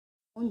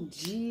Bom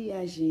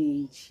dia,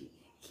 gente!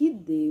 Que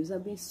Deus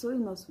abençoe o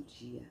nosso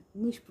dia,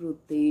 nos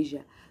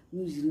proteja,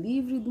 nos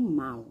livre do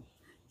mal,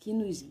 que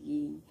nos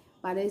guie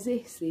para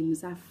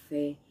exercermos a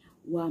fé,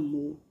 o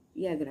amor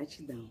e a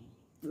gratidão.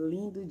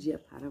 Lindo dia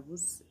para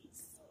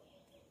vocês!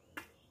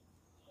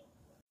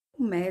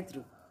 O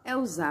metro é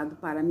usado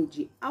para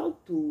medir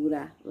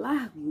altura,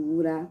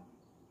 largura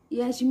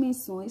e as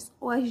dimensões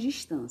ou as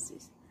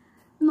distâncias.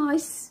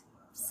 Nós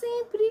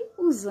sempre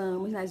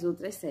usamos nas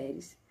outras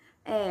séries.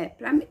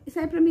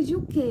 Serve para medir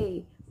o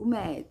quê? O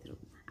metro.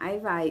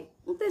 Aí vai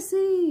um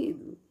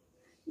tecido,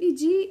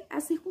 medir a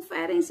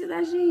circunferência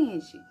da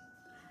gente.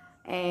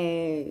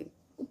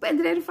 O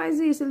pedreiro faz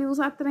isso, ele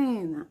usa a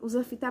trena,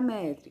 usa fita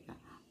métrica.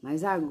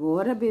 Mas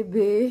agora,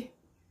 bebê,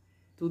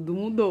 tudo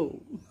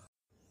mudou.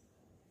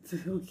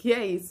 O que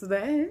é isso,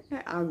 né?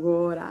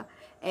 Agora,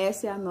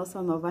 essa é a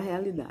nossa nova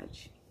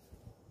realidade.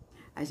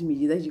 As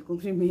medidas de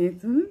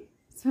comprimento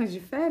são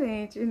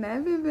diferentes,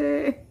 né,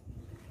 bebê?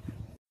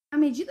 A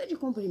medida de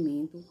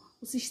comprimento,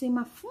 o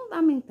sistema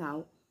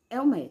fundamental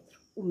é o metro.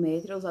 O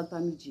metro é usado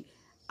para medir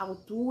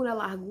altura,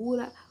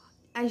 largura,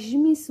 as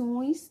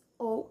dimensões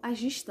ou as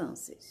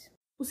distâncias.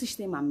 O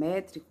sistema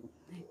métrico,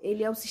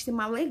 ele é o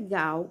sistema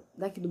legal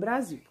daqui do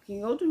Brasil, porque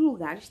em outros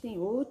lugares tem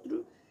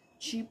outro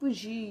tipo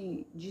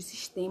de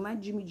sistema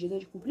de medida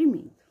de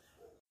comprimento.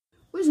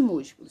 Os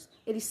múltiplos,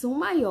 eles são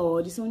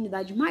maiores, são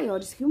unidades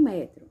maiores que o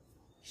metro.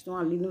 Estão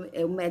ali,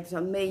 o metro está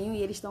no meio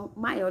e eles estão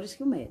maiores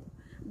que o metro.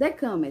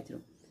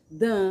 Decâmetro,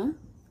 Dan,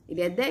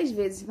 ele é 10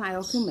 vezes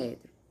maior que o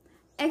metro.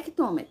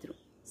 Hectômetro,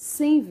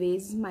 100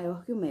 vezes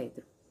maior que o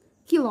metro.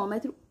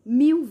 Quilômetro,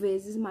 1000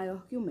 vezes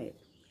maior que o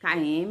metro.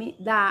 KM,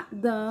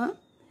 Dan,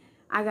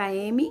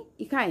 HM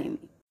e KM.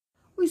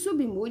 Os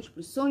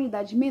submúltiplos são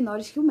unidades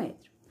menores que o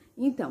metro.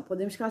 Então,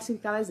 podemos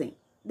classificá-las em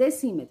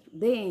decímetro,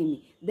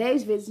 DM,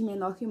 10 vezes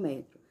menor que o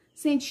metro.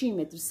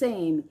 Centímetro,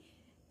 CM,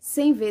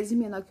 100 vezes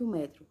menor que o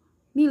metro.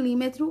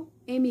 Milímetro,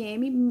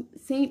 MM,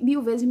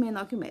 1000 vezes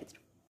menor que o metro.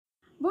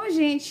 Bom,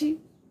 gente,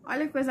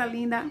 olha que coisa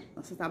linda,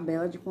 nossa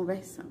tabela de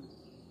conversão.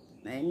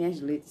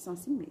 Minhas letras são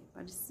assim mesmo,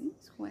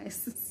 parecidas com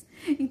essas.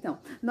 Então,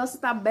 nossa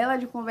tabela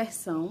de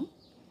conversão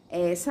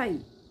é essa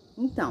aí.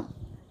 Então,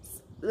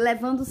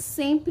 levando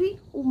sempre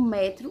o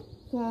metro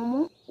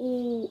como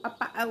o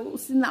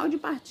sinal de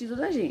partida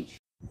da gente.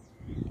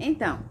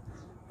 Então,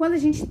 quando a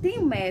gente tem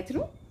o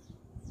metro,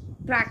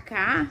 pra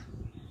cá,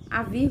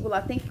 a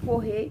vírgula tem que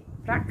correr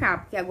pra cá,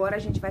 porque agora a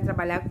gente vai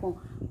trabalhar com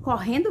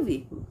correndo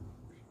vírgula.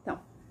 Então,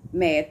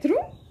 metro,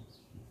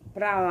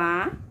 pra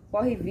lá,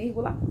 corre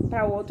vírgula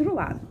para o outro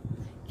lado.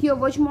 Que eu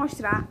vou te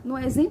mostrar no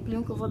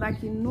exemplinho que eu vou dar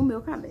aqui no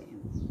meu caderno.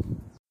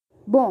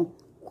 Bom,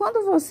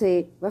 quando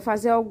você vai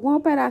fazer alguma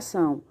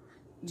operação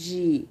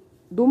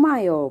do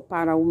maior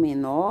para o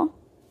menor,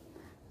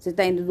 você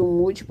está indo do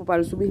múltiplo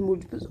para os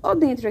submúltiplos, ou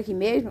dentro aqui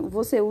mesmo,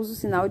 você usa o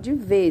sinal de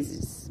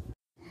vezes.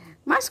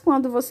 Mas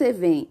quando você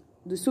vem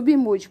dos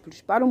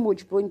submúltiplos para o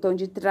múltiplo, então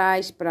de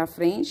trás para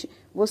frente,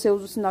 você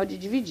usa o sinal de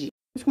dividir.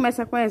 Vamos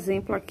começar com um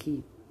exemplo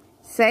aqui.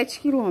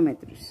 7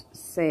 quilômetros.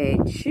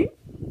 7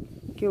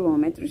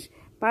 quilômetros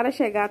para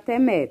chegar até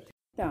metro.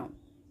 Então,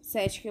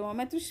 7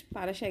 quilômetros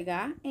para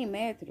chegar em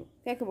metro. O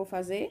que é que eu vou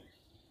fazer?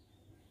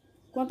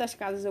 Quantas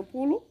casas eu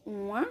pulo?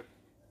 1,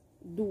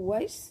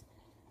 2,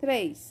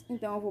 3.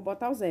 Então, eu vou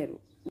botar o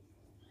 0.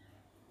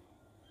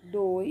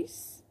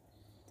 2,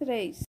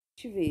 3.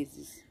 7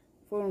 vezes.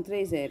 Foram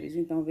 3 zeros.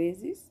 Então,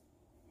 vezes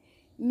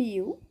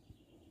 1000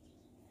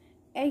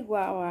 é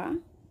igual a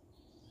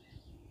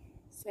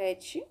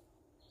 7.000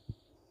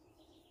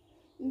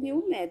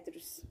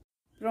 metros.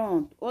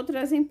 Pronto. Outro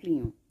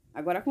exemplinho.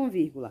 Agora com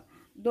vírgula.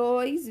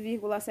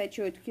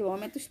 2,78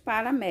 quilômetros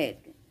para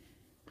metro.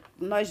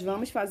 Nós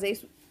vamos fazer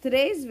isso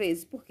 3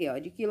 vezes. Por quê?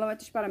 De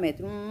quilômetros para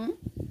metro. 1,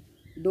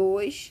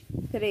 2,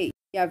 3.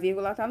 E a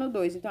vírgula tá no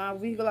 2. Então, a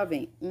vírgula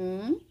vem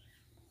 1,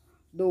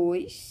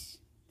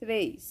 2,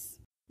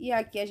 3. E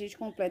aqui a gente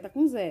completa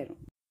com 0.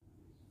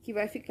 Que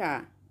vai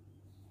ficar.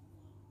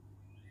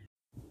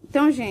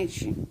 Então,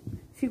 gente,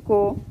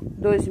 ficou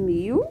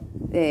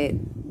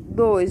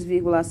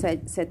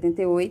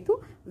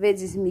 2,78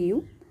 vezes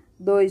 1000,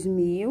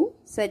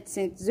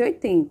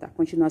 2.780.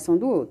 Continuação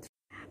do outro.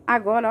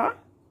 Agora, ó,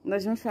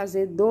 nós vamos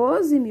fazer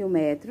 12.000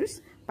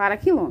 metros para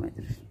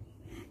quilômetros.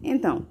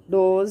 Então,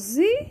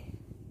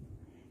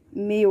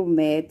 12.000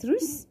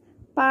 metros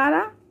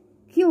para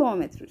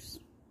quilômetros.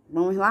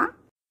 Vamos lá?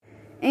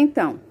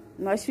 Então,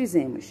 nós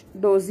fizemos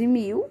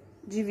 12.000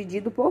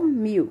 dividido por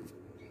 1000.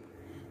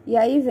 E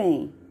aí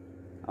vem,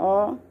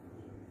 ó,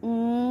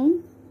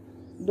 1,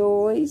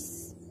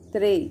 2,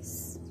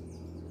 3.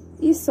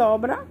 E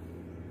sobra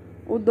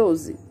o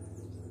 12.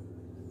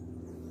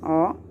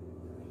 Ó,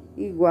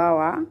 igual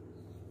a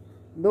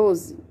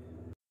 12.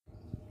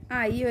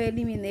 Aí, eu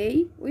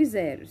eliminei os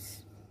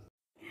zeros.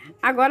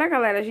 Agora,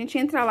 galera, a gente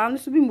entra lá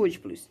nos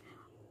submúltiplos.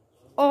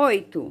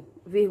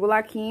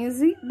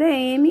 8,15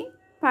 dm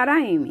para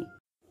m.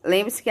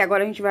 Lembre-se que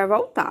agora a gente vai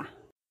voltar.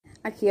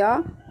 Aqui,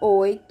 ó,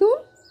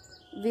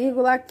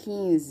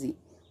 8,15.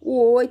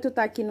 O 8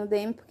 tá aqui no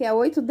dm porque é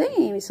 8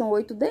 dm, são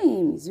 8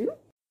 dms, viu?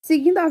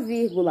 Seguindo a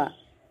vírgula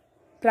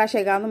para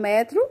chegar no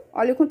metro,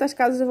 olha quantas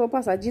casas eu vou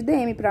passar de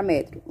dm para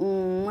metro.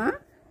 Uma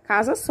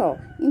casa só.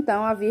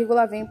 Então, a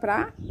vírgula vem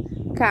para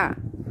cá.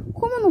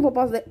 Como eu não vou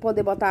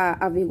poder botar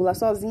a vírgula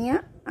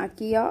sozinha,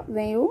 aqui, ó,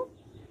 vem o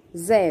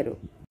 0.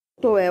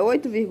 Então, é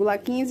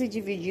 8,15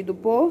 dividido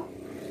por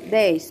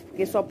 10,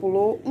 porque só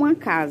pulou uma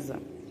casa,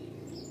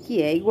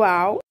 que é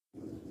igual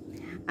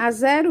a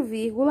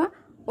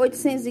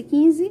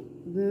 0,815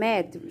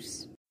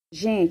 metros.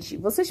 Gente,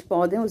 vocês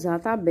podem usar a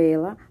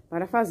tabela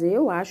para fazer,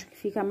 eu acho que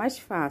fica mais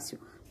fácil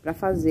para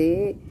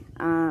fazer,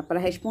 para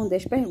responder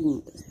as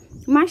perguntas.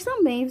 Mas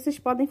também vocês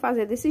podem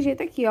fazer desse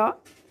jeito aqui, ó,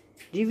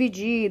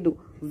 dividido,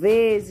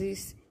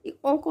 vezes,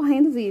 ou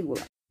correndo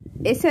vírgula.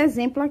 Esse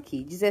exemplo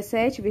aqui,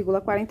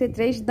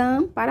 17,43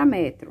 dam para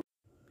metro.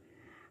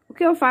 O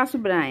que eu faço,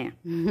 Brian?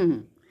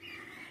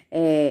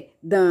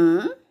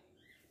 Dam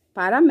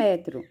para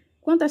metro.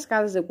 Quantas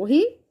casas eu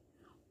corri?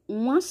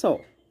 Uma só.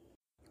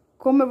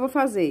 Como eu vou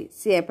fazer?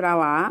 Se é para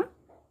lá,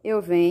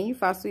 eu venho e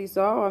faço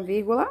isso, ó, a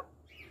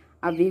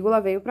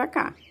vírgula veio para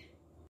cá.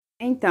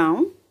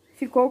 Então,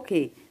 ficou o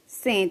quê?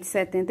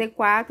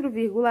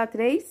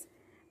 174,3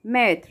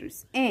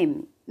 metros.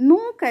 M.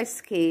 Nunca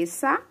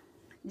esqueça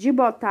de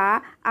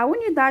botar a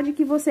unidade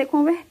que você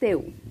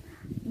converteu.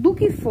 Do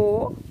que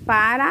for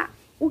para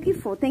o que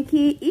for.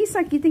 Isso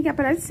aqui tem que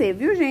aparecer,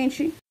 viu,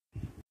 gente?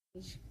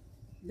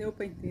 Deu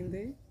para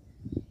entender?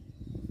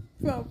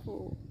 Por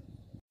favor.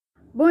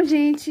 Bom,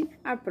 gente,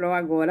 a Pro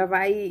agora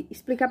vai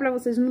explicar para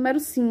vocês o número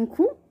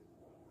 5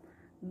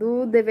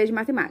 do dever de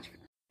matemática.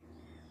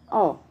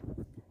 Ó,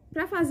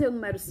 para fazer o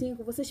número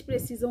 5, vocês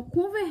precisam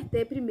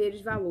converter primeiro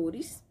os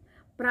valores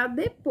para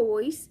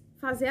depois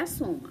fazer a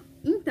soma.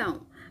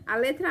 Então, a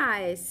letra A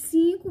é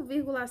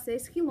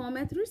 5,6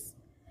 quilômetros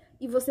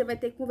e você vai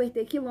ter que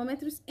converter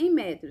quilômetros em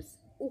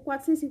metros. O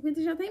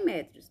 450 já tem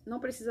metros,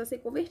 não precisa ser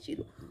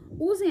convertido.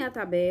 Usem a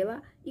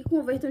tabela e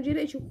convertam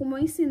direitinho, como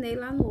eu ensinei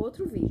lá no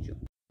outro vídeo.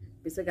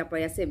 Pessoa que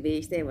apoia ser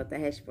besta e bota a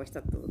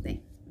resposta toda,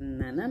 hein?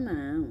 Não, não,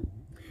 não.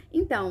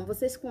 Então,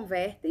 vocês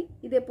convertem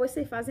e depois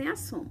vocês fazem a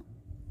soma.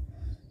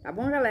 Tá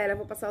bom, galera? Eu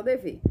vou passar o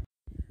dever.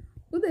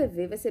 O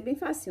dever vai ser bem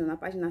fácil, na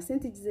página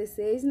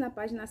 116 e na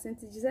página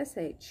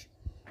 117.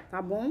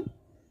 Tá bom?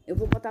 Eu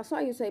vou botar só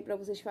isso aí pra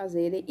vocês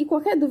fazerem. E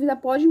qualquer dúvida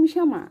pode me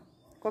chamar.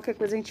 Qualquer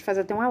coisa a gente faz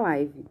até uma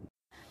live.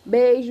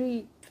 Beijo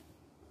e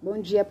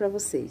bom dia pra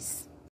vocês.